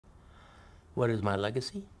What is my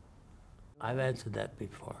legacy? I've answered that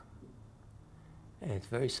before, and it's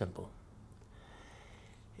very simple.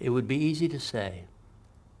 It would be easy to say,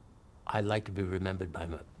 I'd like to be remembered by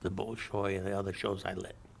the Bolshoi and the other shows I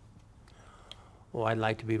lit. Or I'd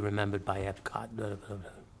like to be remembered by Epcot. Blah, blah, blah.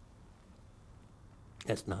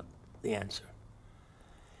 That's not the answer.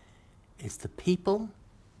 It's the people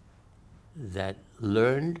that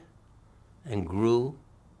learned and grew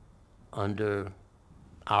under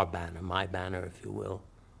our banner, my banner, if you will,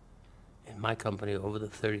 in my company over the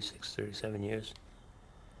 36, 37 years,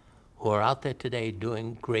 who are out there today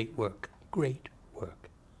doing great work, great work.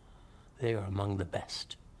 They are among the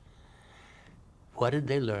best. What did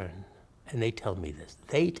they learn? And they tell me this.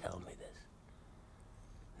 They tell me this.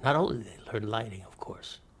 Not only did they learn lighting, of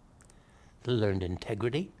course. They learned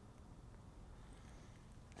integrity.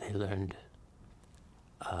 They learned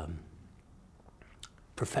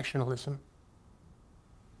professionalism.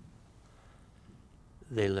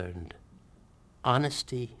 They learned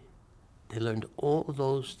honesty. They learned all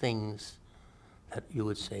those things that you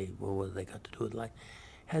would say, well, what have they got to do with light?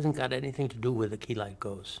 It hasn't got anything to do where the key light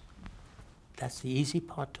goes. That's the easy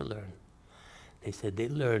part to learn. They said they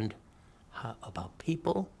learned about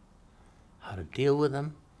people, how to deal with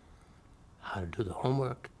them, how to do the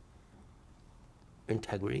homework,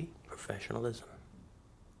 integrity, professionalism.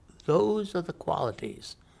 Those are the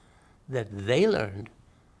qualities that they learned.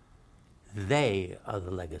 They are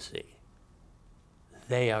the legacy.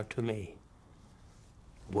 They are, to me,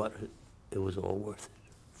 what it was all worth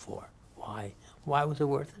it for. Why? Why was it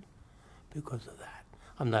worth it? Because of that.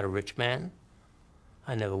 I'm not a rich man.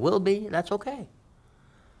 I never will be. That's okay.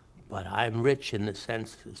 But I'm rich in the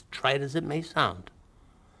sense, as trite as it may sound,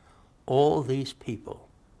 all these people,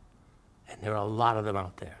 and there are a lot of them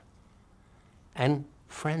out there, and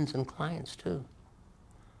friends and clients too,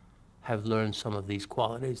 have learned some of these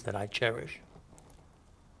qualities that I cherish.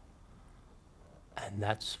 And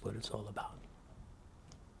that's what it's all about.